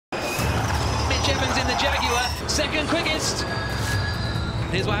Mitch Evans in the Jaguar, second quickest.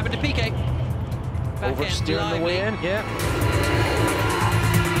 Here's what happened to Piquet. Oversteering the way in, yeah.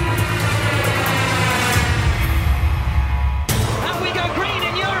 Out we go, green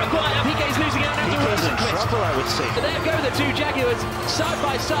in Uruguay. Piquet's losing out after Rosenquist. Trouble, I would say. So there go the two Jaguars side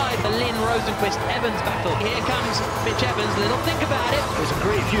by side. The Lynn Rosenquist-Evans battle. Here comes Mitch Evans. Little think about it. There's a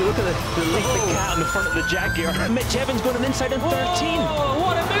great view. Look at the leaping cat in the front of the Jaguar. Mitch Evans going inside in 13. Oh,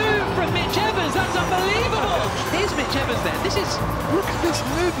 what a move from Mitch Evans. That's unbelievable. Here's Mitch Evans there. This is, Look at this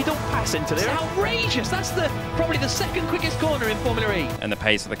move. You don't pass into it's there. outrageous. That's probably the second quickest corner in Formula E. And the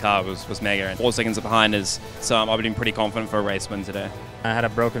pace of the car was mega. And 4 seconds behind us, so I've been pretty confident for a race win today. I had a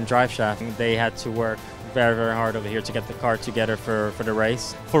broken drive shaft. They had to work very, very hard over here to get the car together for the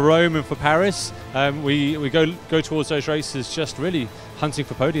race. For Rome and for Paris, we go towards those races just really hunting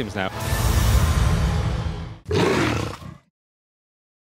for podiums now.